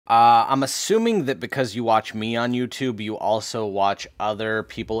I'm assuming that because you watch me on YouTube, you also watch other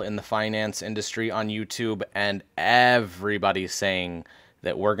people in the finance industry on YouTube, and everybody's saying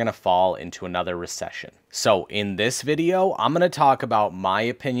that we're going to fall into another recession. So in this video, I'm going to talk about my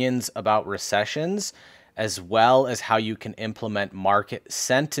opinions about recessions, as well as how you can implement market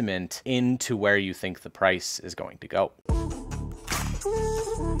sentiment into where you think the price is going to go.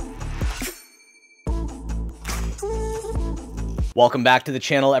 Welcome back to the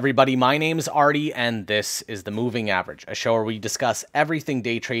channel, everybody. My name's Artie, and this is The Moving Average, a show where we discuss everything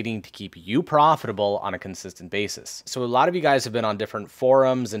day trading to keep you profitable on a consistent basis. So a lot of you guys have been on different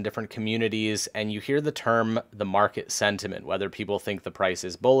forums and different communities, and you hear the term the market sentiment, whether people think the price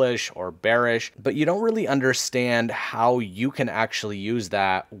is bullish or bearish, but you don't really understand how you can actually use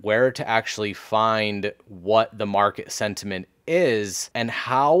that, where to actually find what the market sentiment is, and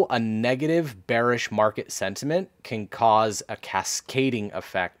how a negative bearish market sentiment can cause a cascading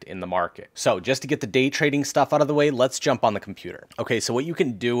effect in the market. So just to get the day trading stuff out of the way, let's jump on the computer. Okay, so what you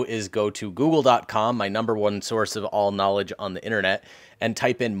can do is go to google.com, my #1 source of all knowledge on the internet, and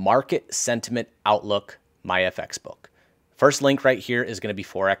type in market sentiment outlook, my FX book. First link right here is going to be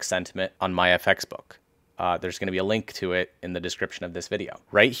Forex sentiment on my FX book. There's going to be a link to it in the description of this video.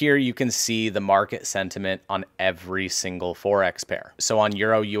 Right here, you can see the market sentiment on every single Forex pair. So on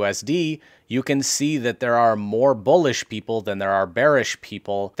Euro USD, you can see that there are more bullish people than there are bearish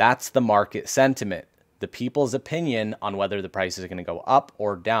people. That's the market sentiment, the people's opinion on whether the price is going to go up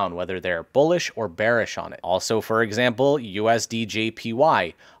or down, whether they're bullish or bearish on it. Also, for example, USD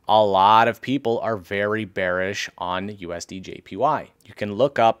JPY. A lot of people are very bearish on USD JPY. You can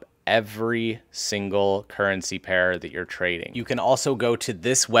look up every single currency pair that you're trading. You can also go to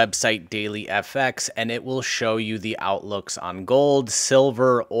this website, Daily FX, and it will show you the outlooks on gold,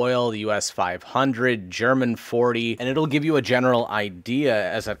 silver, oil, the US 500, German 40, and it'll give you a general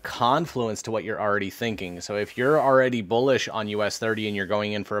idea as a confluence to what you're already thinking. So if you're already bullish on US 30 and you're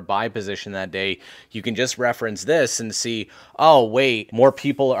going in for a buy position that day, you can just reference this and see, oh, wait, more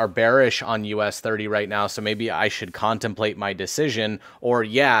people are bearish on US 30 right now, so maybe I should contemplate my decision, or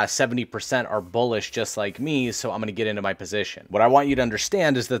yeah, 70% are bullish just like me, so I'm going to get into my position. What I want you to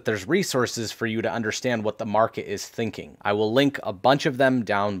understand is that there's resources for you to understand what the market is thinking. I will link a bunch of them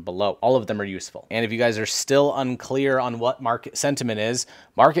down below. All of them are useful. And if you guys are still unclear on what market sentiment is,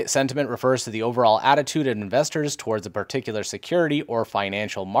 market sentiment refers to the overall attitude of investors towards a particular security or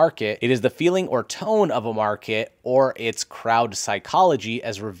financial market. It is the feeling or tone of a market or its crowd psychology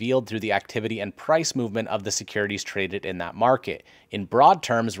as revealed through the activity and price movement of the securities traded in that market. In broad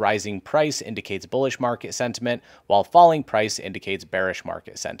terms, rising price indicates bullish market sentiment, while falling price indicates bearish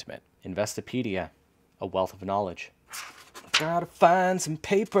market sentiment. Investopedia, a wealth of knowledge. Gotta find some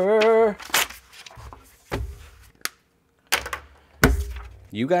paper.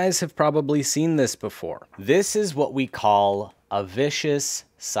 You guys have probably seen this before. This is what we call a vicious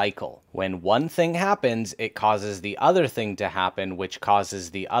cycle. When one thing happens, it causes the other thing to happen, which causes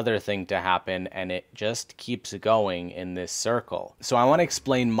the other thing to happen, and it just keeps going in this circle. So I want to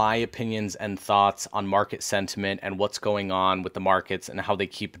explain my opinions and thoughts on market sentiment and what's going on with the markets and how they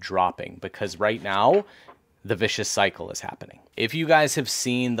keep dropping, because right now, the vicious cycle is happening. If you guys have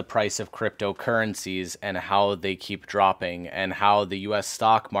seen the price of cryptocurrencies and how they keep dropping, and how the US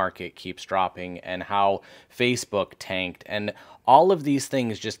stock market keeps dropping, and how Facebook tanked, and all of these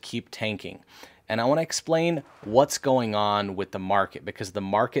things just keep tanking. And I want to explain what's going on with the market, because the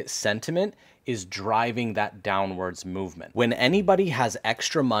market sentiment is driving that downwards movement. When anybody has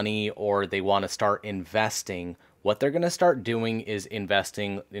extra money or they want to start investing, what they're going to start doing is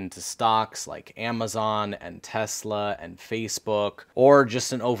investing into stocks like Amazon and Tesla and Facebook, or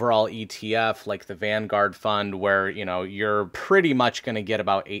just an overall ETF like the Vanguard fund, where, you know, you're pretty much going to get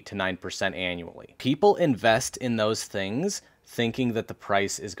about 8 to 9% annually. People invest in those things thinking that the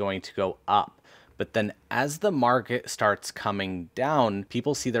price is going to go up. But then as the market starts coming down,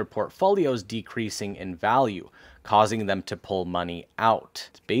 people see their portfolios decreasing in value, causing them to pull money out.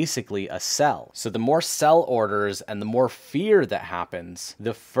 It's basically a sell. So the more sell orders and the more fear that happens,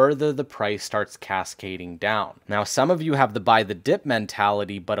 the further the price starts cascading down. Now, some of you have the buy the dip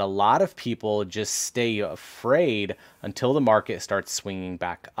mentality, but a lot of people just stay afraid until the market starts swinging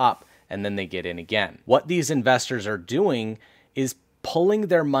back up, and then they get in again. What these investors are doing is pulling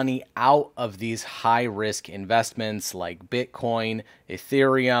their money out of these high risk investments like Bitcoin,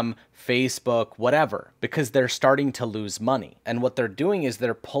 Ethereum, Facebook, whatever, because they're starting to lose money. And what they're doing is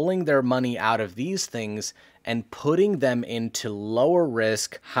they're pulling their money out of these things and putting them into lower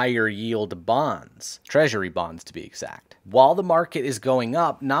risk, higher yield bonds, treasury bonds to be exact. While the market is going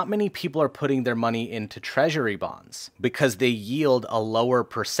up, not many people are putting their money into treasury bonds because they yield a lower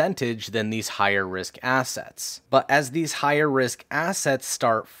percentage than these higher risk assets. But as these higher risk assets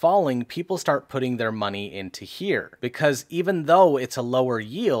start falling, people start putting their money into here because even though it's a lower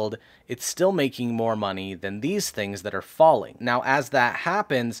yield, it's still making more money than these things that are falling. Now, as that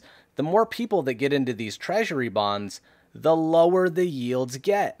happens, the more people that get into these treasury bonds, the lower the yields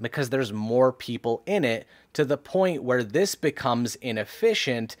get because there's more people in it, to the point where this becomes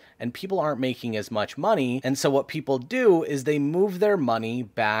inefficient and people aren't making as much money. And so what people do is they move their money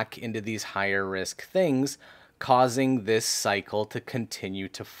back into these higher risk things, causing this cycle to continue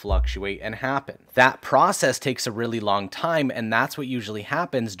to fluctuate and happen. That process takes a really long time, and that's what usually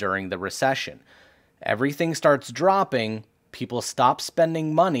happens during the recession. Everything starts dropping. People stop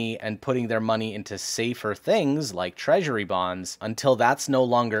spending money and putting their money into safer things like treasury bonds until that's no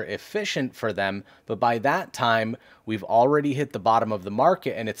longer efficient for them. But by that time, we've already hit the bottom of the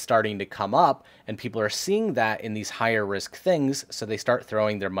market and it's starting to come up, and people are seeing that in these higher risk things. So they start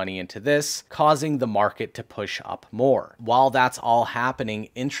throwing their money into this, causing the market to push up more. While that's all happening,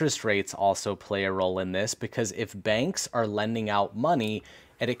 interest rates also play a role in this, because if banks are lending out money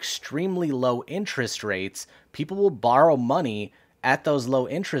at extremely low interest rates, people will borrow money at those low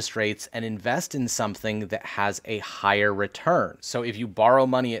interest rates and invest in something that has a higher return. So if you borrow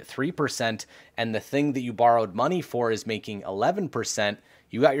money at 3% and the thing that you borrowed money for is making 11%,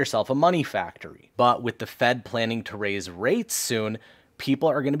 you got yourself a money factory. But with the Fed planning to raise rates soon, people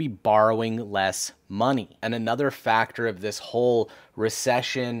are going to be borrowing less money. And another factor of this whole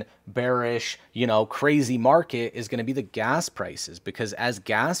recession, bearish, crazy market is going to be the gas prices, because as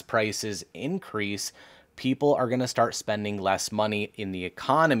gas prices increase, people are going to start spending less money in the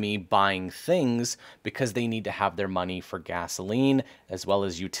economy buying things because they need to have their money for gasoline, as well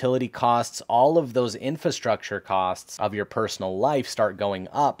as utility costs. All of those infrastructure costs of your personal life start going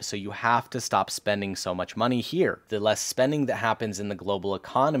up, so you have to stop spending so much money here. The less spending that happens in the global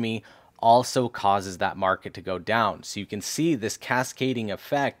economy also causes that market to go down. So you can see this cascading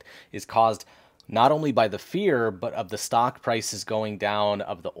effect is caused not only by the fear, but of the stock prices going down,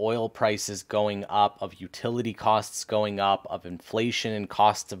 of the oil prices going up, of utility costs going up, of inflation and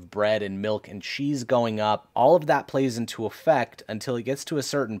costs of bread and milk and cheese going up. All of that plays into effect until it gets to a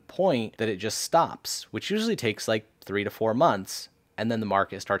certain point that it just stops, which usually takes like 3 to 4 months. And then the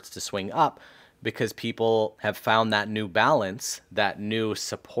market starts to swing up because people have found that new balance, that new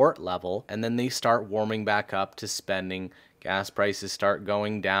support level, and then they start warming back up to spending. Gas prices start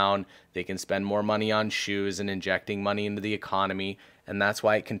going down. They can spend more money on shoes and injecting money into the economy. And that's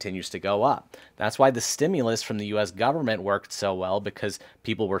why it continues to go up. That's why the stimulus from the US government worked so well, because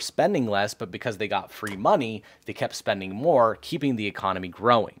people were spending less, but because they got free money, they kept spending more, keeping the economy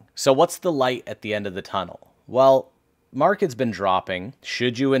growing. So what's the light at the end of the tunnel? Well, market's been dropping.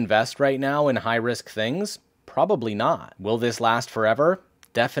 Should you invest right now in high risk things? Probably not. Will this last forever?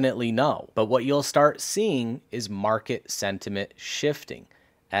 Definitely no. But what you'll start seeing is market sentiment shifting.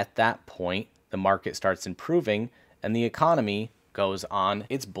 At that point, the market starts improving and the economy goes on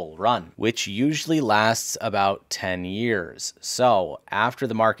its bull run, which usually lasts about 10 years. So after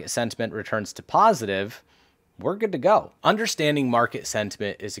the market sentiment returns to positive, we're good to go. Understanding market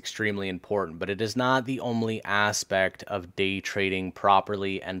sentiment is extremely important, but it is not the only aspect of day trading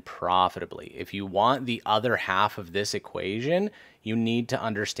properly and profitably. If you want the other half of this equation, you need to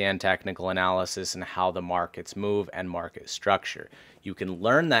understand technical analysis and how the markets move and market structure. You can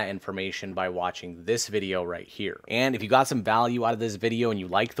learn that information by watching this video right here. And if you got some value out of this video and you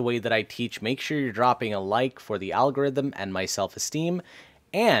like the way that I teach, make sure you're dropping a like for the algorithm and my self-esteem,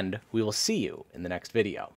 and we will see you in the next video.